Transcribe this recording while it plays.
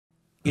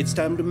It's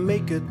time to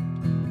make it,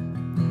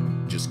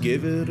 just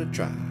give it a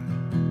try.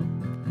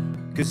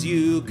 'Cause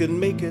you can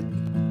make it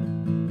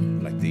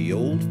like the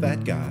old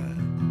fat guy.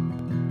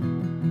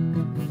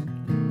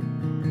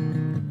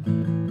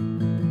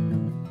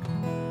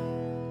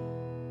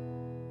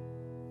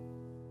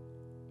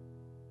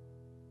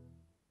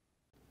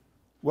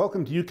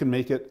 Welcome to You Can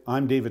Make It.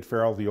 I'm David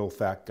Farrell, the old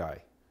fat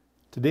guy.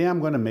 Today I'm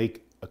going to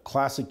make a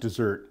classic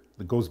dessert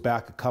that goes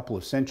back a couple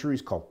of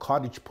centuries called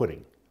cottage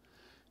pudding.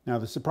 Now,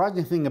 the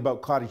surprising thing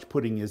about cottage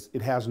pudding is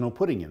it has no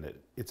pudding in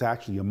it. It's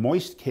actually a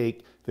moist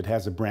cake that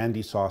has a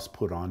brandy sauce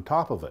put on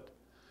top of it.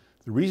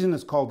 The reason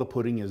it's called a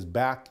pudding is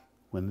back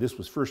when this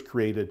was first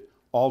created,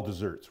 all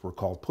desserts were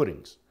called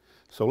puddings.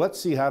 So let's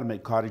see how to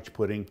make cottage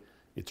pudding.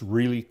 It's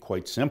really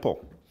quite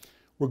simple.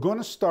 We're going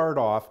to start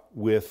off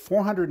with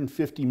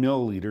 450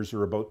 milliliters,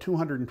 or about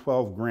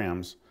 212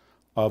 grams,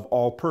 of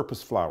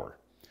all-purpose flour.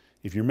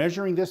 If you're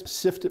measuring this,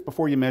 sift it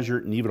before you measure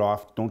it and leave it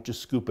off. Don't just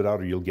scoop it out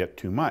or you'll get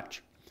too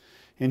much.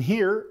 And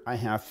here I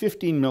have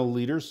 15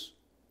 milliliters,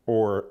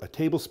 or a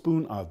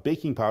tablespoon of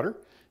baking powder,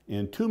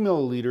 and 2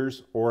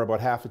 milliliters, or about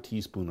half a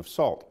teaspoon of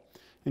salt.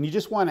 And you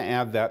just want to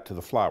add that to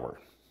the flour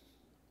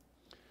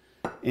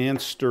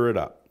and stir it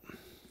up.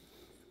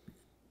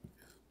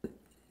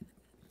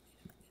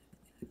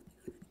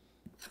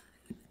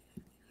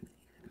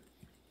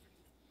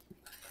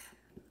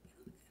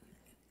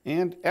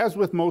 And as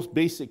with most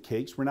basic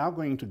cakes, we're now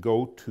going to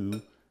go to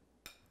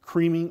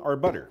creaming our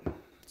butter.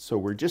 So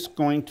we're just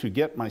going to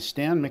get my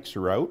stand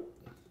mixer out,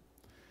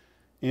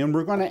 and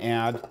we're going to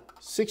add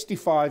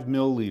 65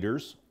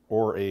 milliliters,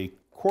 or a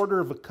quarter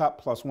of a cup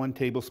plus 1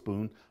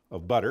 tablespoon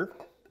of butter.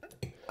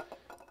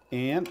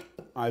 And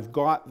I've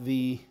got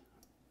the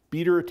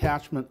beater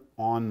attachment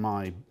on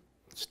my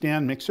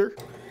stand mixer,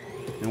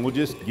 and we'll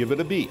just give it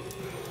a beat.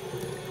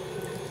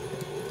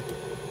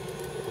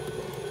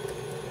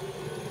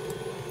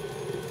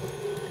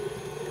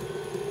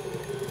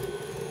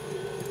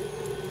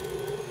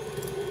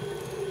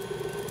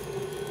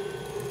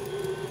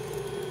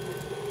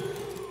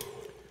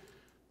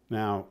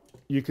 Now,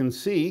 you can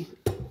see,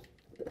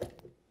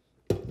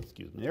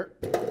 excuse me there,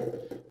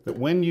 that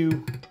when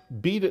you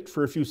beat it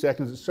for a few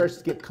seconds, it starts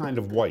to get kind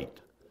of white.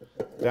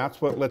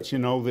 That's what lets you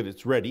know that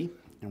it's ready.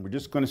 And we're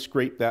just going to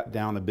scrape that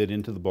down a bit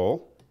into the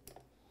bowl.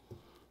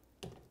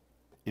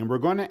 And we're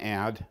going to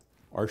add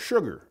our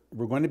sugar.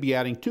 We're going to be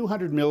adding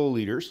 200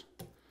 milliliters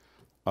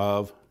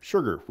of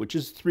sugar, which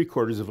is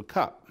 3/4 of a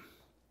cup.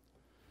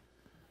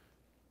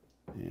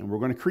 And we're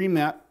going to cream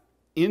that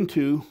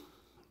into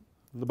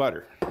the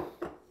butter.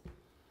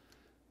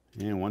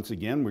 And once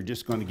again, we're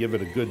just going to give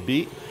it a good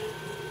beat.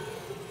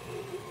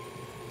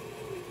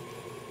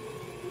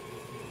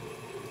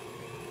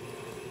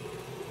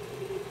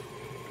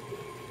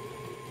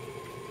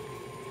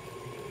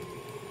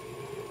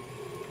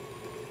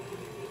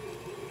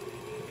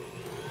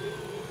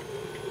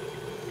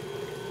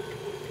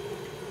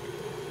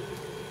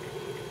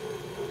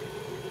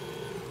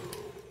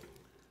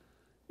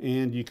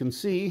 And you can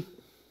see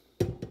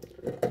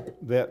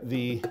that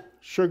the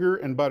sugar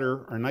and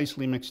butter are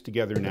nicely mixed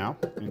together now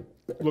and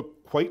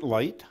look quite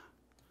light.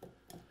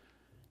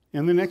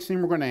 And the next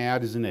thing we're going to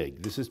add is an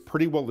egg. This is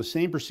pretty well the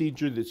same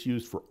procedure that's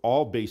used for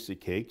all basic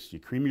cakes. You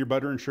cream your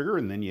butter and sugar,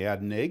 and then you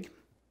add an egg.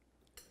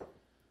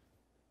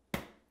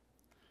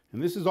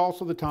 And this is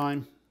also the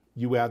time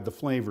you add the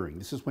flavoring.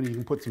 This is when you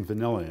can put some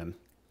vanilla in.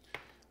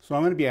 So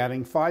I'm going to be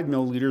adding 5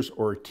 milliliters,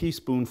 or a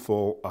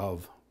teaspoonful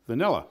of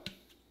vanilla.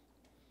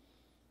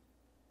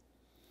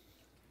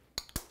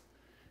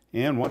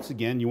 And once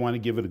again, you want to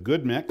give it a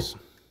good mix.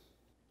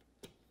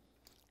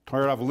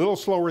 Start off a little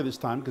slower this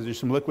time because there's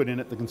some liquid in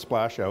it that can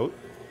splash out.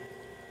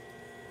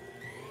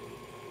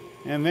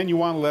 And then you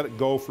want to let it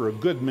go for a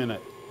good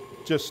minute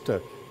just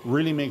to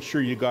really make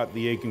sure you got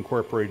the egg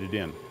incorporated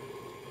in.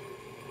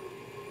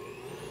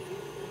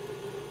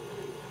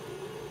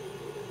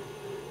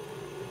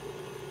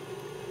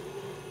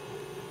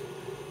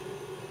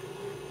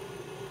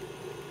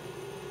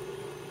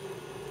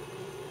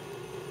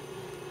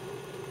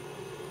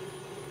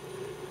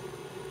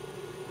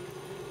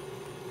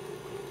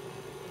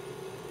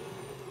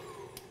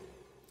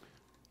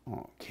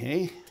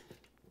 Okay,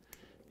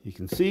 you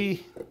can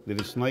see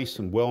that it's nice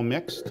and well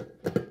mixed.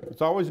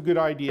 It's always a good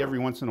idea every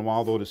once in a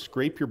while, though, to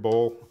scrape your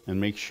bowl and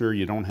make sure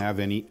you don't have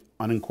any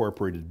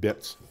unincorporated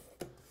bits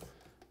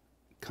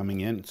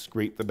coming in.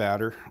 Scrape the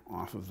batter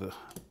off of the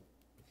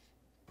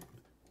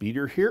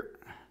beater here.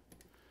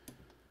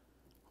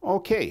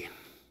 Okay,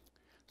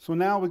 so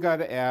now we got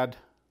to add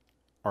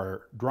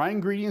our dry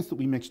ingredients that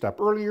we mixed up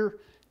earlier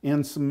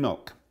and some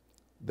milk.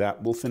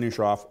 That will finish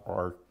off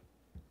our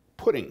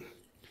pudding.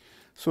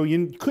 So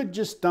you could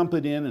just dump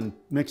it in and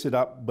mix it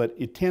up, but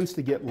it tends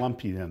to get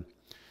lumpy then.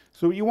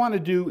 So what you want to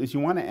do is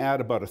you want to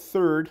add about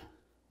 1/3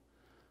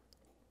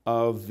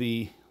 of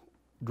the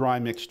dry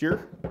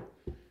mixture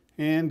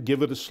and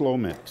give it a slow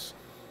mix.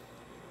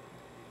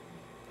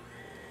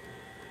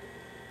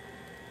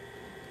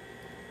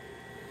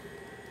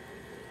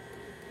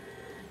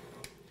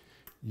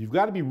 You've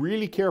got to be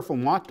really careful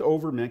not to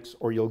overmix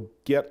or you'll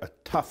get a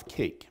tough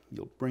cake.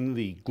 You'll bring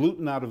the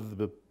gluten out of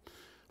the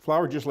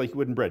flour just like you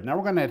would in bread. Now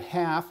we're going to add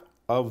half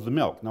of the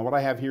milk. Now what I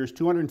have here is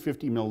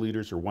 250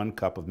 milliliters or 1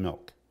 cup of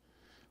milk.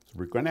 So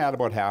we're going to add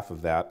about half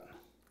of that.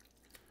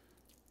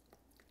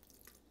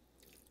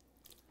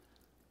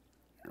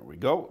 There we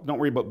go. Don't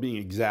worry about being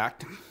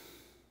exact.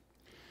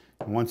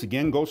 And once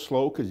again, go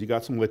slow because you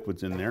got some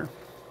liquids in there.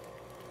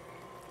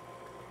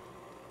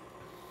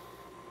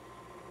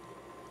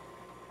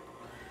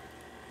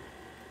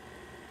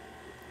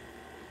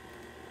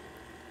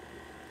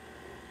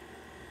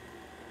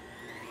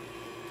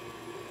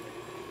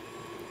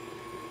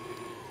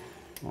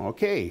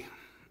 Okay,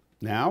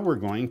 now we're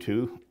going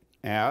to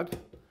add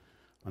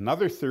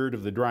another third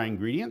of the dry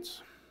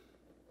ingredients.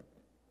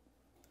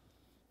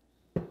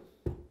 A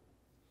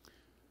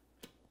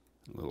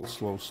little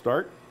slow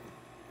start.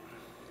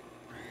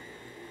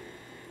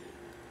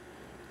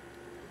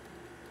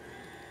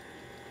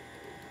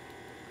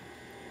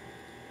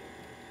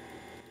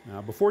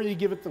 Now, before you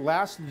give it the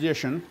last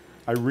addition,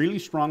 I really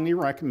strongly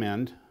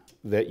recommend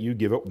that you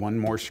give it one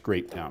more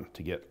scrape down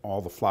to get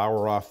all the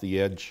flour off the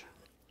edge.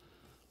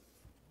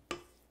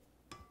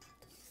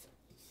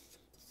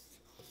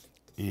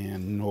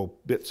 And no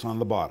bits on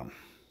the bottom.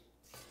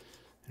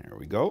 There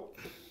we go.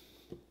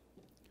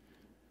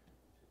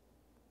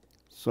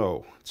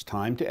 So it's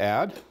time to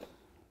add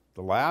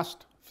the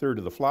last third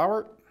of the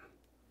flour.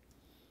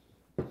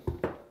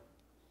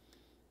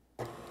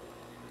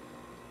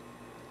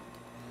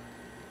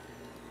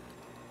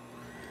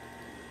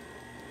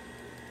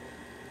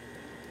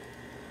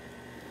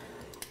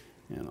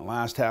 And the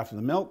last half of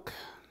the milk.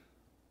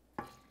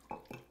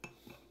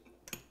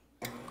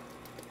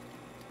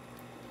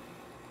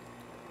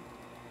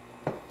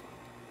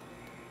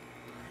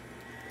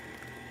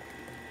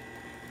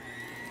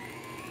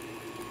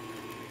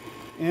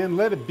 And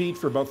let it beat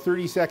for about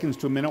 30 seconds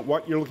to a minute.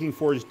 What you're looking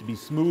for is to be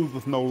smooth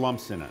with no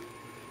lumps in it.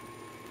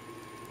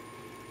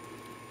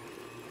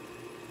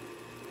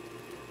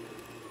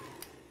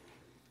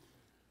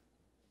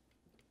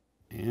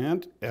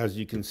 And as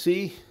you can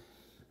see,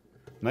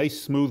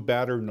 nice smooth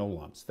batter, no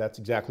lumps. That's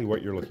exactly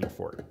what you're looking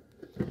for.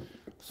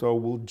 So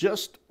we'll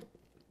just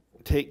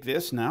take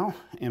this now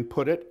and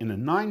put it in a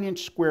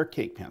 9-inch square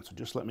cake pan. So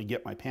just let me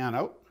get my pan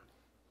out.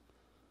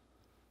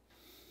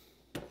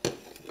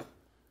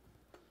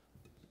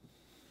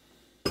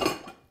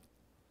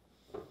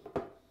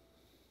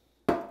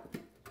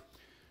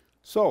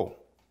 So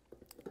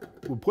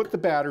we'll put the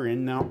batter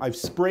in. Now I've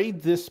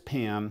sprayed this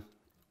pan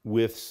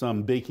with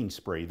some baking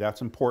spray.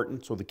 That's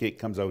important so the cake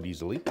comes out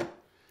easily.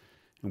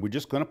 And we're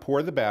just going to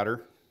pour the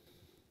batter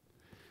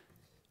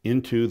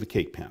into the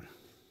cake pan.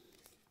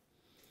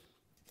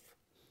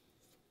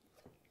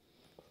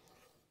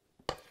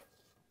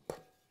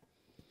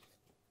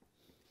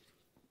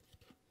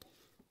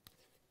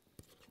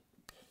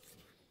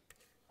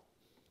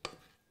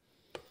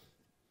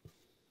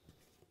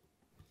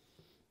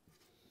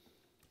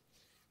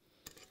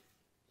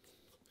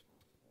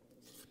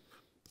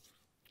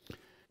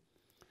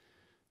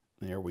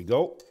 There we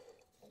go.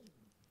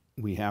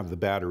 We have the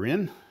batter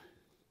in.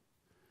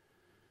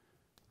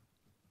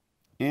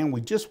 And we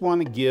just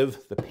want to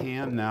give the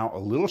pan now a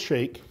little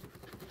shake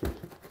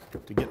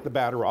to get the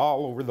batter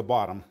all over the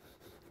bottom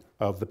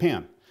of the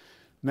pan.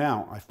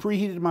 Now, I've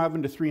preheated my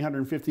oven to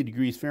 350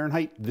 degrees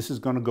Fahrenheit. This is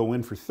going to go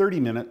in for 30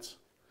 minutes.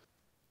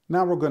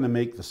 Now we're going to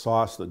make the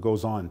sauce that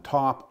goes on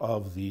top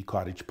of the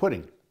cottage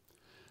pudding.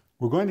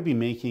 We're going to be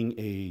making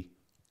a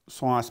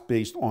sauce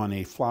based on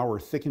a flour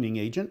thickening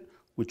agent,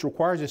 which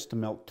requires us to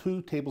melt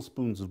 2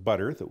 tablespoons of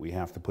butter that we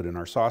have to put in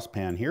our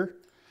saucepan here.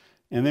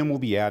 And then we'll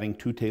be adding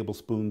 2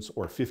 tablespoons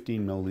or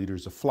 15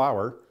 milliliters of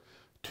flour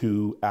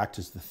to act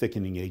as the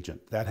thickening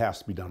agent. That has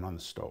to be done on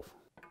the stove.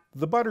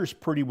 The butter's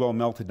pretty well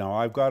melted now.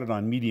 I've got it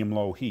on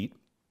medium-low heat.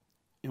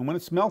 And when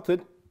it's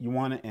melted, you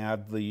want to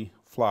add the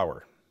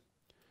flour.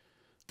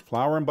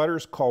 Flour and butter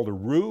is called a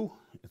roux.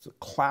 It's a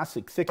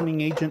classic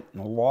thickening agent,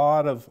 and a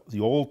lot of the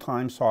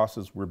old-time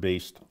sauces were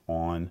based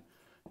on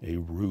a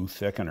roux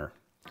thickener.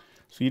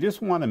 So you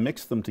just want to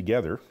mix them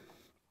together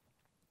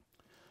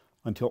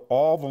until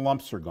all the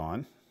lumps are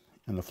gone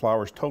and the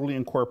flour is totally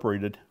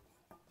incorporated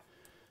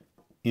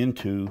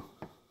into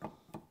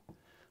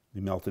the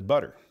melted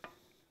butter.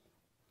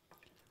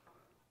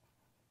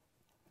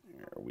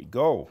 There we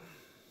go.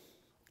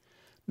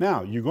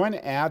 Now you're going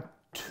to add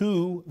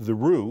to the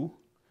roux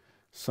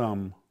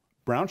some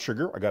brown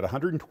sugar. I got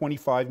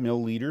 125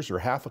 milliliters or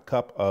half a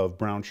cup of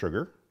brown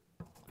sugar.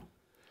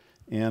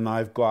 And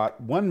I've got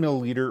 1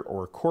 milliliter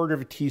or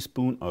 1/4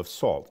 teaspoon of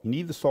salt. You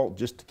need the salt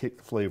just to kick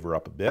the flavor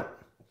up a bit.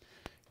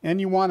 And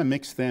you want to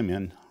mix them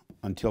in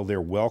until they're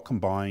well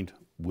combined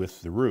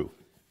with the roux.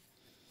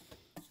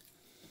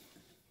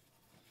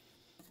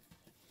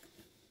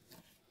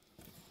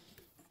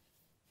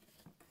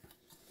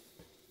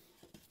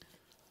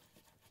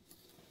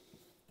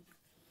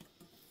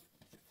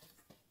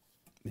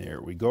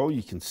 There we go.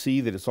 You can see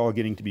that it's all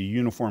getting to be a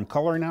uniform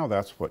color now.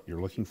 That's what you're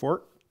looking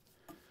for.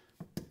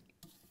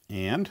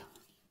 And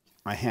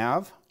I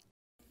have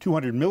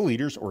 200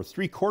 milliliters or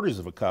 3/4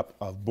 of a cup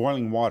of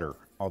boiling water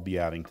I'll be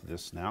adding to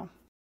this now.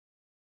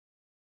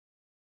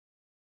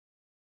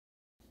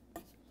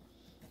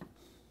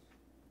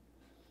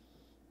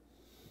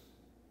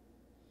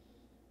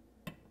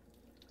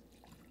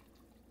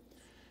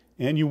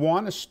 And you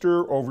want to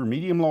stir over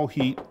medium-low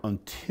heat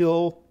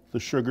until the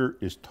sugar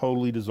is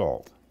totally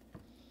dissolved.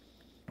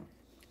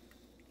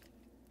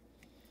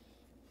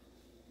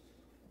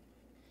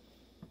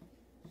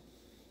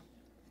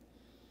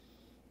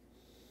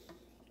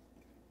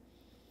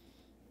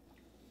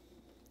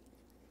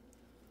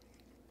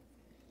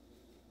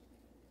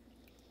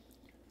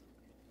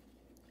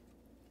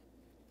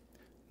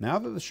 Now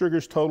that the sugar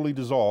is totally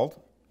dissolved,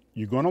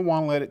 you're going to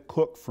want to let it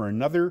cook for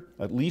another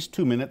at least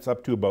 2 minutes,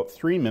 up to about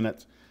 3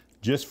 minutes,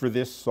 just for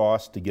this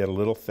sauce to get a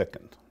little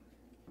thickened.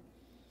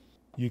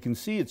 You can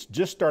see it's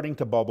just starting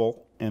to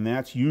bubble, and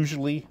that's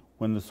usually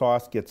when the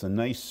sauce gets a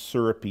nice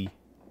syrupy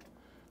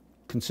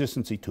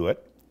consistency to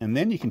it. And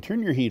then you can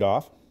turn your heat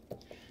off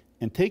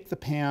and take the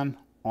pan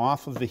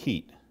off of the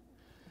heat.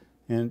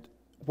 And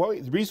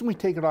the reason we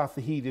take it off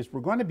the heat is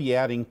we're going to be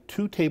adding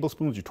 2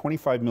 tablespoons or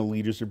 25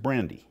 milliliters of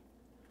brandy.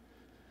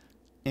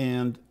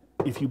 And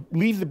if you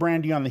leave the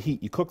brandy on the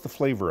heat, you cook the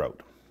flavor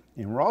out.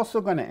 And we're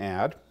also going to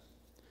add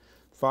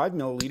 5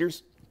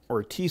 milliliters or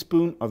a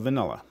teaspoon of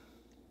vanilla,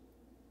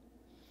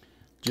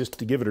 just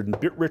to give it a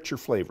bit richer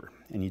flavor.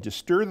 And you just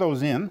stir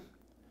those in,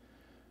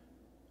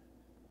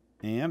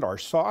 and our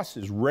sauce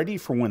is ready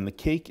for when the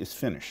cake is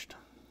finished.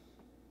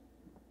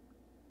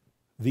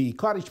 The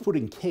cottage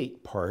pudding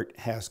cake part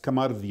has come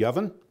out of the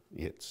oven.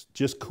 It's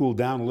just cooled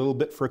down a little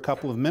bit for a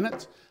couple of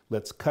minutes.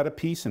 Let's cut a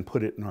piece and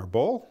put it in our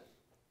bowl.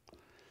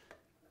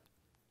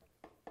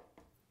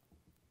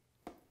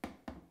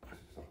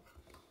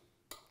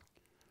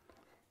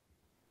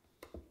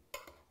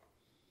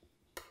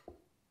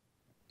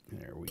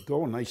 There we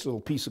go, a nice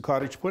little piece of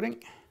cottage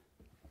pudding.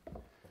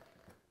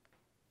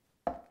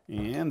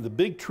 And the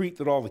big treat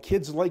that all the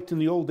kids liked in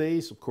the old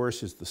days, of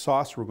course, is the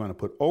sauce we're going to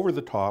put over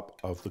the top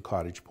of the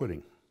cottage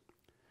pudding.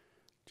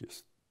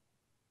 Just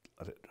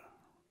let it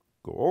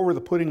go over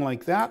the pudding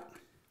like that.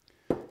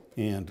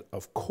 And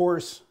of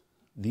course,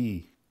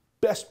 the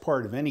best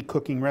part of any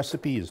cooking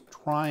recipe is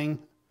trying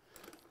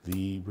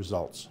the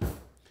results.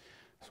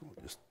 So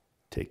we'll just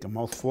take a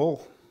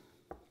mouthful.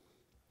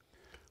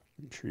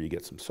 Make sure you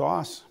get some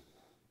sauce.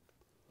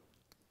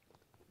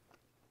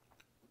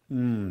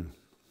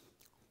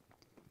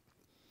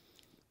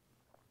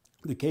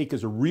 The cake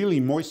is a really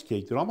moist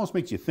cake that almost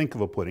makes you think of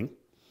a pudding.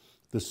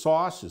 The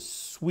sauce is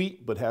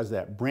sweet but has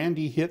that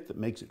brandy hit that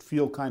makes it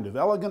feel kind of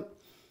elegant.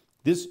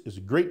 This is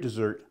a great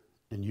dessert,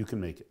 and you can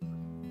make it.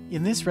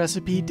 In this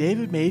recipe,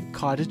 David made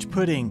cottage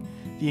pudding.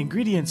 The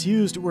ingredients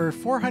used were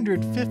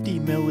 450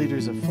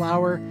 milliliters of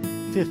flour,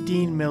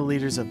 15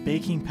 milliliters of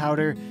baking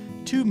powder,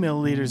 2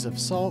 milliliters of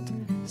salt,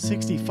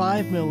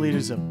 65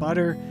 milliliters of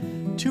butter,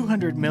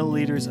 200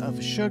 milliliters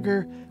of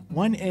sugar,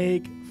 1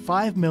 egg,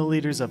 5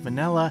 milliliters of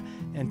vanilla,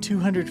 and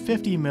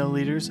 250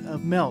 milliliters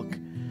of milk.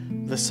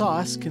 The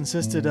sauce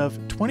consisted of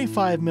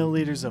 25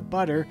 milliliters of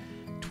butter,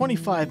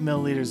 25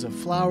 milliliters of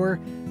flour,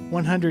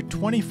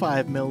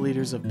 125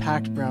 milliliters of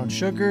packed brown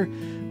sugar,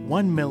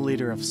 1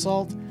 milliliter of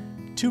salt,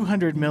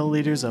 200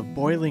 milliliters of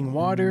boiling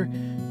water,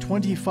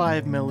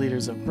 25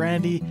 milliliters of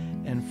brandy,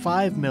 and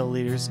 5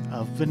 milliliters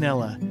of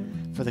vanilla.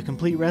 For the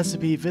complete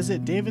recipe,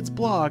 visit David's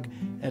blog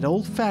at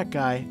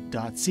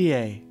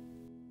oldfatguy.ca.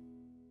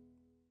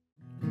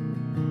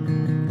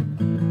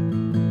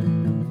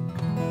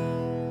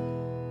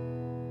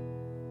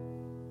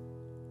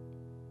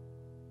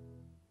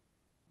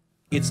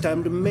 It's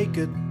time to make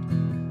it,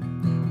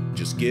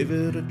 just give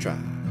it a try,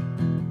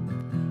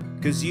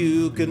 'cause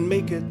you can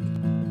make it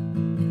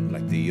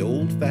like the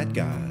old fat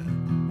guy.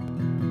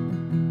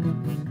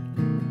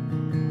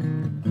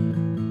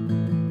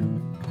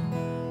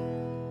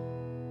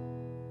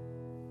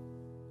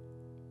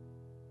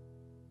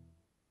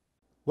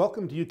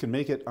 Welcome to You Can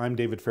Make It. I'm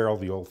David Farrell,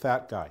 the old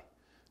fat guy.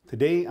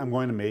 Today I'm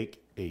going to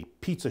make a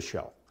pizza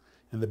shell.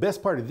 And the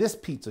best part of this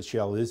pizza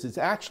shell is it's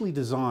actually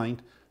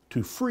designed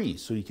to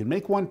freeze. So you can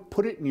make one,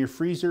 put it in your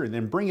freezer, and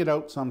then bring it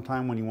out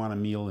sometime when you want a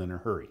meal in a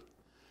hurry.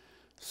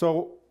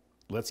 So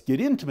let's get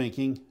into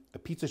making a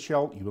pizza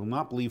shell. You will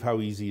not believe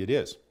how easy it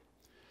is.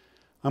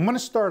 I'm going to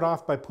start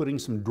off by putting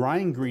some dry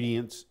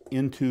ingredients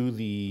into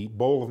the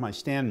bowl of my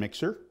stand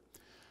mixer.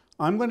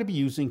 I'm going to be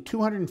using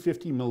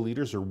 250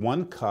 milliliters or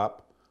 1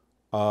 cup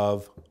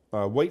of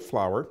white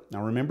flour.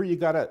 Now remember, you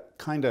got to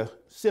kind of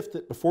sift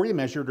it before you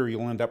measure it or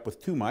you'll end up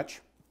with too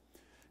much.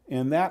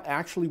 And that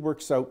actually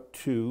works out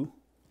to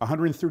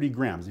 130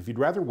 grams. If you'd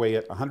rather weigh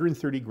it,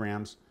 130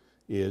 grams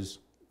is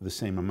the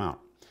same amount.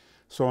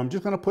 So I'm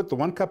just going to put the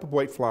 1 cup of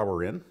white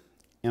flour in,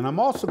 and I'm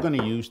also going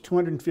to use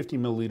 250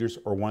 milliliters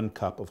or 1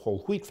 cup of whole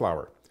wheat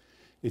flour.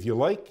 If you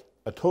like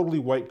a totally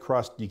white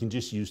crust, you can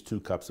just use 2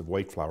 cups of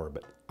white flour,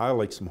 but I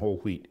like some whole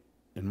wheat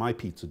in my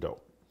pizza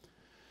dough.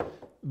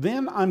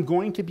 Then I'm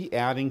going to be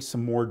adding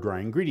some more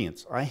dry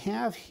ingredients. I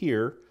have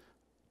here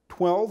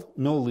 12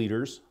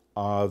 milliliters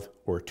of,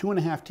 or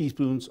 2.5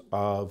 teaspoons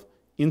of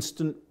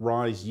instant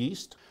rise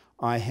yeast.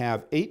 I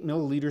have 8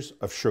 milliliters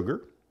of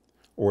sugar,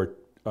 or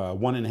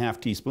 1.5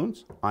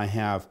 teaspoons. I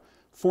have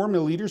 4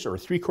 milliliters, or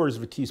 3/4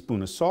 of a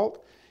teaspoon of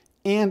salt,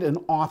 and an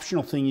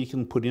optional thing you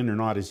can put in or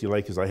not as you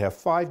like is I have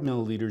 5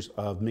 milliliters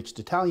of mixed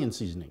Italian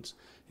seasonings.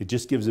 It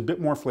just gives a bit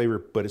more flavor,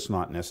 but it's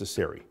not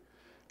necessary.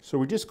 So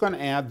we're just going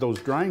to add those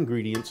dry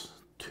ingredients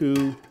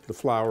to the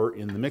flour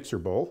in the mixer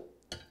bowl.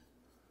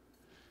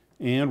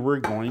 And we're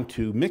going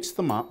to mix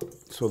them up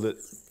so that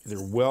they're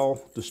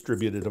well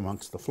distributed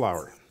amongst the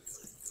flour.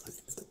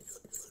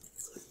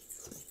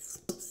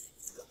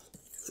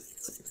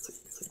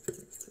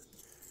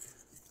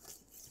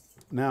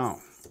 Now,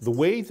 the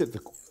way that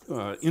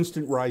the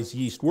instant rise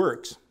yeast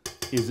works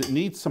is it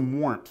needs some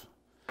warmth.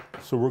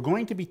 So we're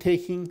going to be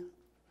taking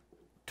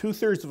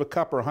 2/3 of a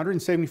cup, or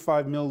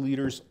 175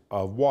 milliliters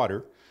of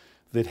water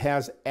that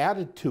has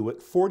added to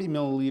it 40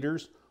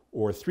 milliliters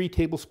or 3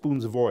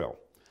 tablespoons of oil.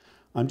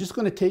 I'm just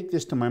going to take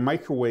this to my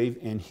microwave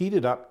and heat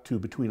it up to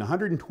between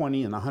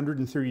 120 and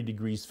 130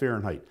 degrees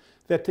Fahrenheit.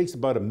 That takes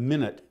about a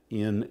minute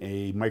in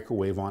a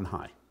microwave on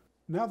high.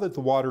 Now that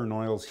the water and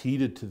oil is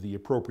heated to the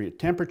appropriate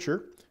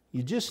temperature,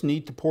 you just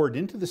need to pour it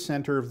into the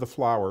center of the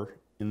flour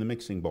in the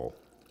mixing bowl.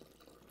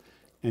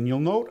 And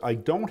you'll note I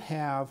don't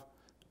have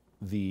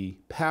the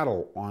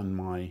paddle on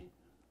my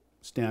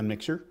stand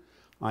mixer.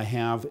 I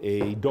have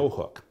a dough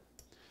hook.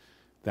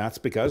 That's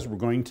because we're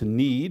going to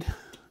knead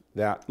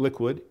that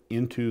liquid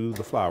into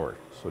the flour.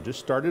 So just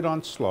start it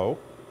on slow.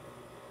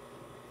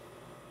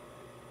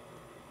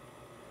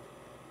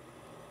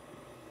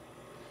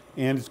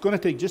 And it's going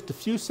to take just a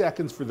few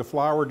seconds for the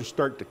flour to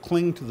start to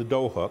cling to the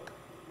dough hook.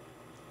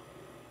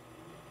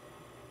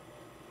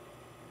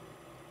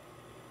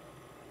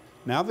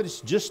 Now that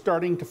it's just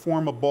starting to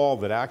form a ball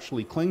that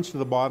actually clings to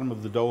the bottom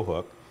of the dough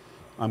hook,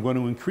 I'm going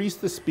to increase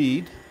the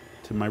speed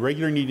to my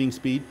regular kneading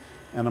speed,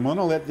 and I'm going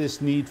to let this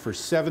knead for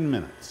 7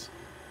 minutes.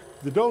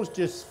 The dough's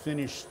just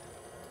finished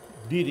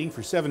kneading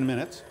for 7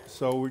 minutes,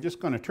 so we're just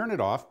going to turn it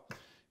off.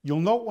 You'll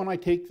note when I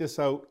take this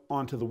out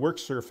onto the work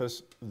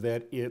surface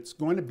that it's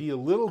going to be a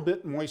little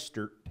bit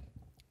moister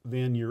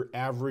than your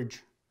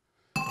average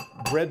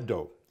bread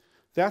dough.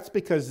 That's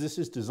because this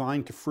is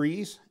designed to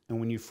freeze, and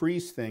when you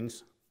freeze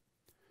things,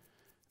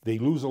 they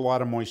lose a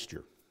lot of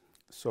moisture.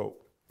 So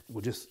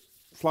we'll just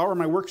flour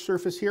my work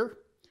surface here,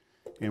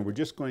 and we're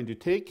just going to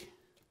take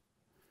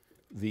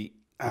the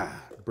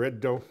bread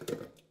dough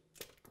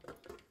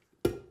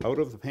out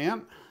of the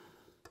pan.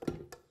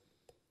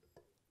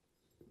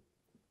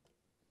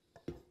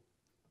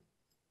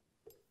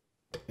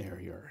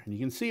 There you are. And you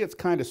can see it's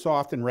kind of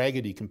soft and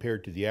raggedy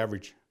compared to the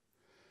average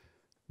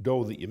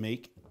dough that you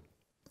make.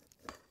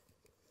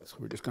 So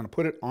we're just going to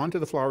put it onto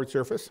the floured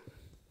surface.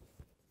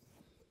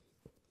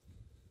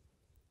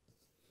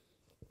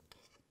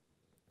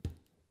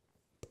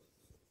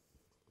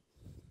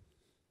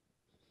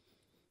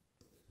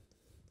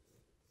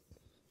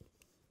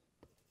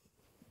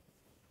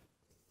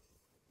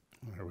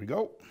 There we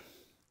go.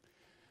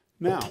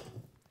 Now,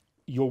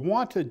 you'll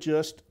want to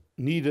just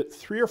knead it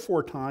 3 or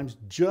 4 times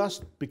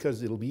just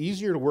because it'll be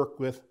easier to work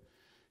with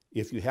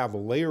if you have a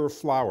layer of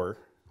flour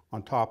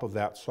on top of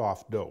that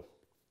soft dough.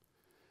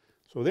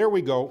 So there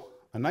we go,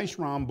 a nice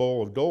round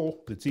bowl of dough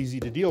that's easy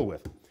to deal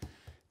with.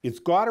 It's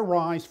got to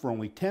rise for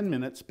only 10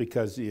 minutes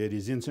because it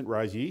is instant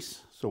rise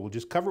yeast. So we'll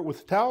just cover it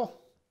with a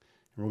towel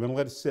and we're going to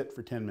let it sit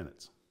for 10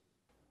 minutes.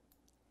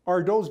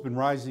 Our dough's been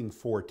rising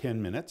for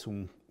 10 minutes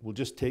and we'll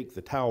just take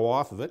the towel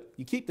off of it.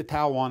 You keep the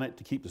towel on it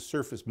to keep the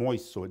surface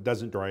moist so it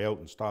doesn't dry out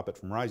and stop it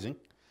from rising.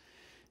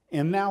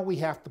 And now we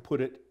have to put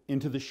it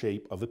into the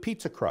shape of a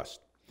pizza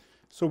crust.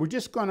 So we're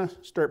just going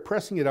to start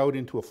pressing it out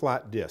into a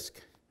flat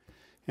disc.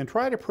 And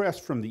try to press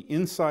from the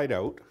inside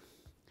out.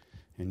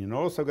 And you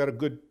notice I've got a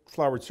good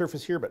floured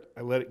surface here, but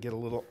I let it get a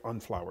little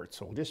unfloured.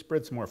 So we'll just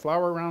spread some more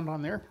flour around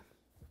on there.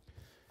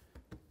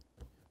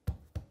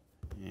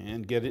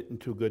 And get it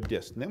into a good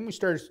disc. And then we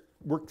start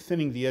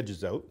thinning the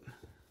edges out.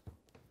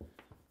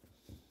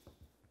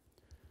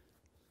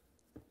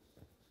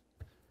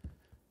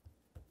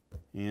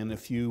 And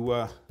if you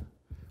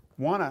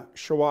want to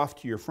show off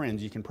to your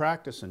friends, you can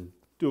practice and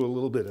do a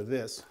little bit of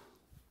this.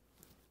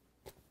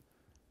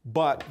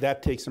 But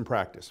that takes some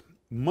practice.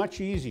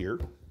 Much easier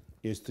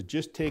is to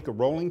just take a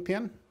rolling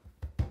pin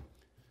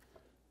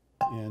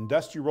and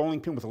dust your rolling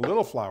pin with a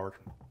little flour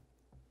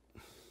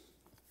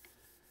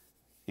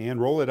and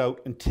roll it out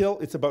until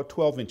it's about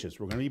 12 inches.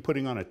 We're going to be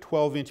putting on a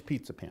 12-inch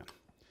pizza pan.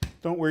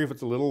 Don't worry if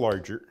it's a little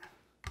larger.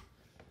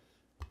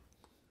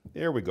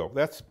 There we go.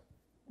 That's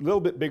a little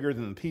bit bigger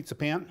than the pizza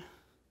pan.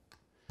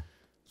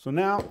 So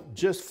now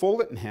just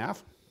fold it in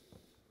half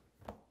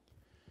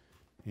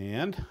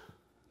and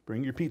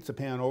bring your pizza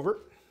pan over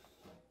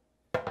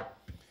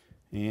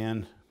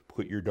and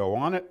put your dough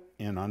on it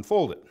and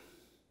unfold it.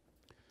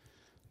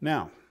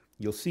 Now,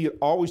 you'll see it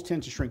always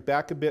tends to shrink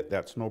back a bit.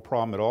 That's no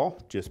problem at all.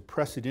 Just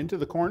press it into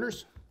the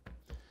corners.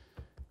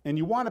 And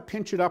you want to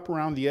pinch it up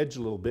around the edge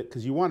a little bit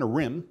because you want a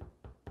rim,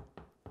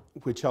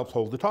 which helps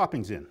hold the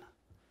toppings in.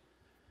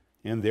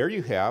 And there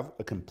you have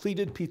a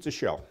completed pizza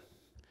shell.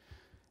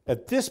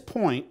 At this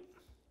point,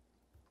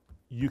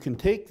 you can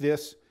take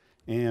this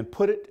and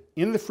put it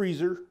in the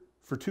freezer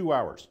for 2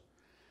 hours.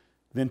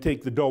 Then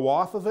take the dough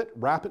off of it,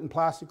 wrap it in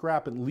plastic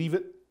wrap, and leave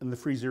it in the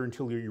freezer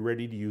until you're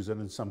ready to use it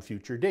on some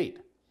future date.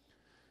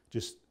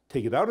 Just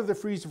take it out of the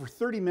freezer for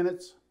 30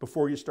 minutes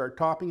before you start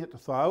topping it to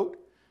thaw out,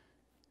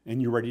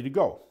 and you're ready to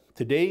go.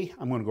 Today,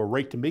 I'm going to go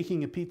right to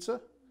making a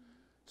pizza,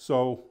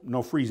 so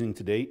no freezing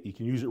today. You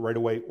can use it right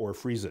away or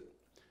freeze it.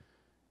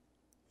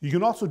 You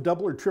can also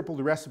double or triple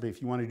the recipe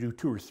if you want to do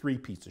 2 or 3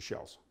 pizza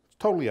shells. It's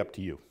totally up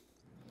to you.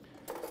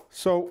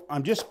 So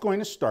I'm just going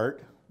to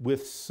start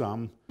with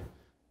some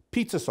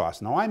pizza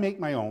sauce. Now I make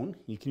my own.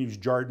 You can use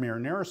jarred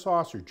marinara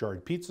sauce or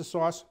jarred pizza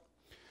sauce.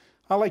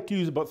 I like to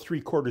use about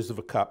 3/4 of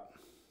a cup.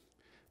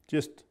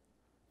 Just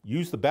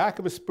use the back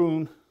of a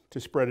spoon to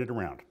spread it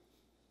around.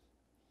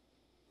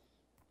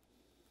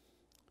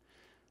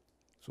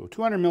 So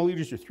 200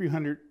 milliliters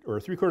or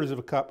 3/4 of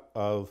a cup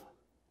of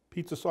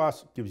pizza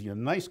sauce gives you a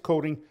nice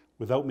coating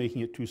without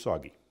making it too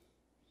soggy.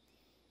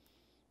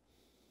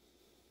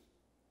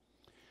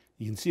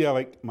 You can see I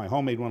like my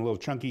homemade one a little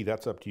chunky.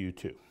 That's up to you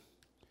too.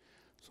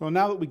 So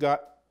now that we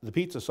got the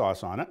pizza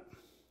sauce on it,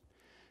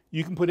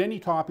 you can put any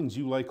toppings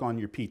you like on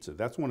your pizza.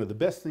 That's one of the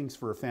best things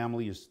for a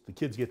family is the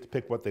kids get to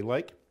pick what they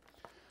like.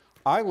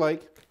 I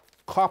like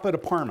coppa di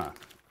Parma.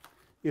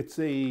 It's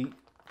a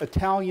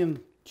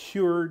Italian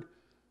cured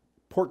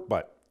pork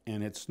butt,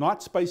 and it's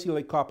not spicy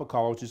like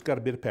capicola, which has got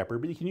a bit of pepper,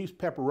 but you can use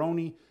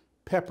pepperoni,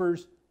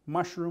 peppers,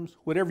 mushrooms,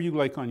 whatever you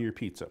like on your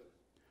pizza.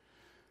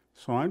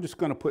 So I'm just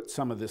going to put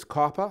some of this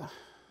coppa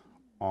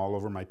all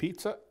over my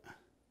pizza.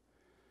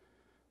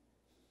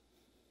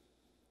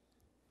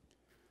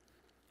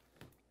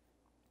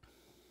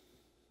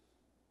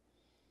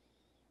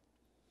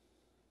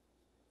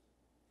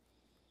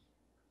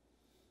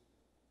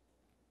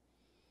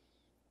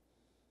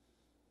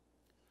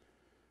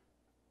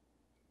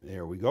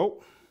 There we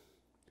go.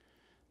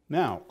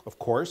 Now, of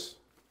course,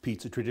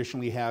 pizza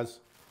traditionally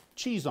has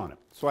cheese on it.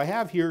 So I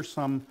have here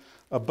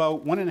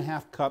about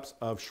 1.5 cups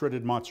of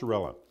shredded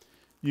mozzarella.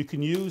 You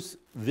can use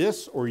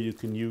this or you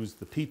can use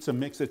the pizza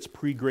mix that's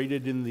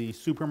pre-grated in the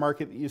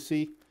supermarket that you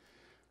see.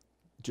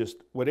 Just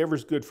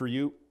whatever's good for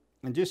you.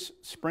 And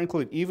just sprinkle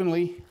it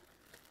evenly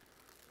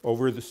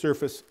over the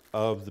surface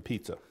of the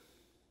pizza.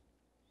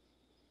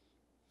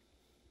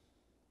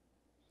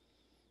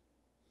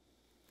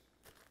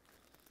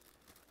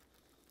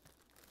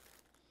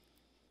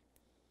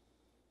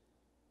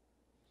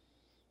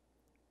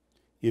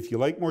 If you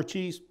like more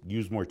cheese,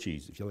 use more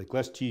cheese. If you like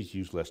less cheese,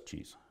 use less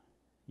cheese.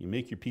 You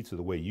make your pizza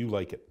the way you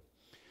like it.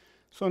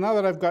 So now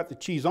that I've got the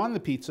cheese on the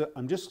pizza,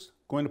 I'm just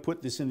going to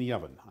put this in the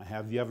oven. I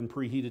have the oven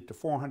preheated to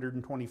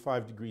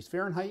 425 degrees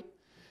Fahrenheit,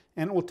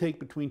 and it will take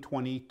between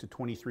 20 to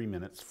 23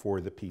 minutes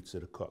for the pizza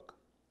to cook.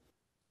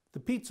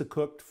 The pizza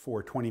cooked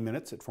for 20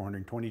 minutes at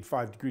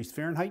 425 degrees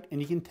Fahrenheit, and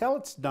you can tell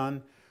it's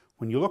done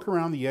when you look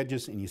around the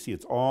edges and you see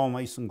it's all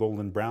nice and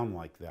golden brown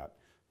like that.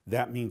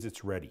 That means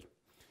it's ready.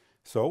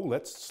 So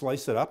let's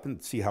slice it up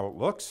and see how it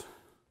looks.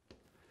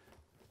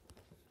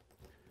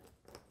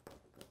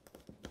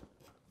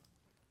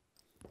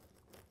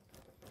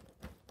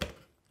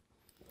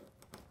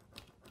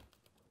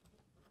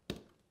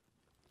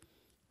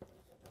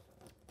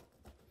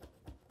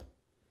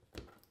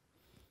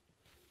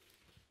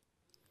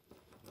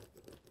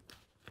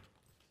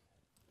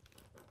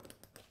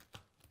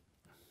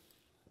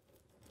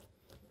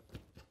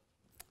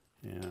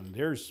 And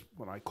there's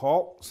what I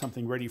call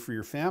something ready for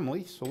your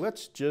family. So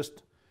let's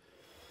just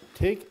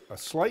take a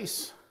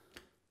slice,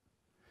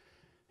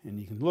 and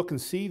you can look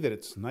and see that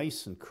it's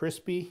nice and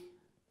crispy.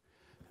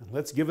 And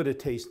let's give it a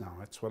taste now.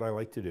 That's what I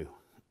like to do.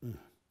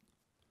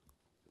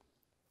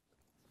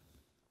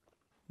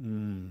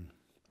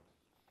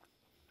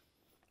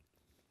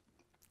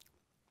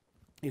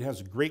 It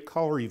has a great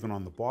color even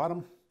on the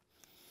bottom.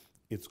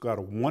 It's got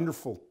a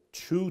wonderful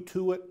chew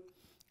to it.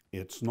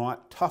 It's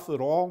not tough at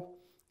all.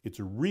 It's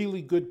a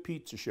really good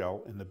pizza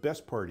shell, and the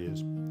best part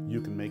is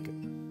you can make it.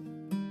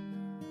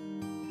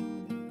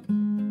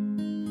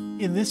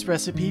 In this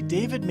recipe,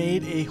 David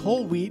made a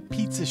whole wheat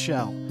pizza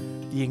shell.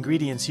 The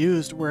ingredients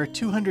used were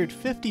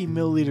 250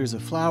 milliliters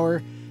of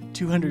flour,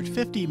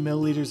 250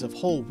 milliliters of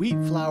whole wheat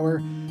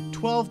flour,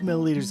 12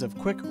 milliliters of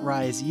quick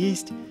rise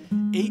yeast,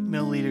 8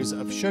 milliliters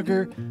of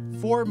sugar,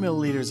 4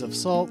 milliliters of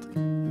salt,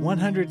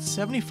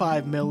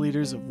 175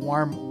 milliliters of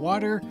warm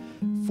water,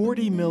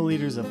 40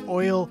 milliliters of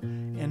oil,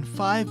 and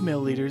 5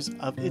 milliliters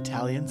of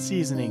Italian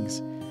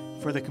seasonings.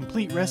 For the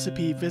complete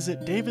recipe,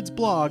 visit David's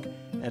blog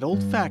at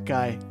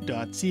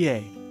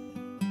oldfatguy.ca.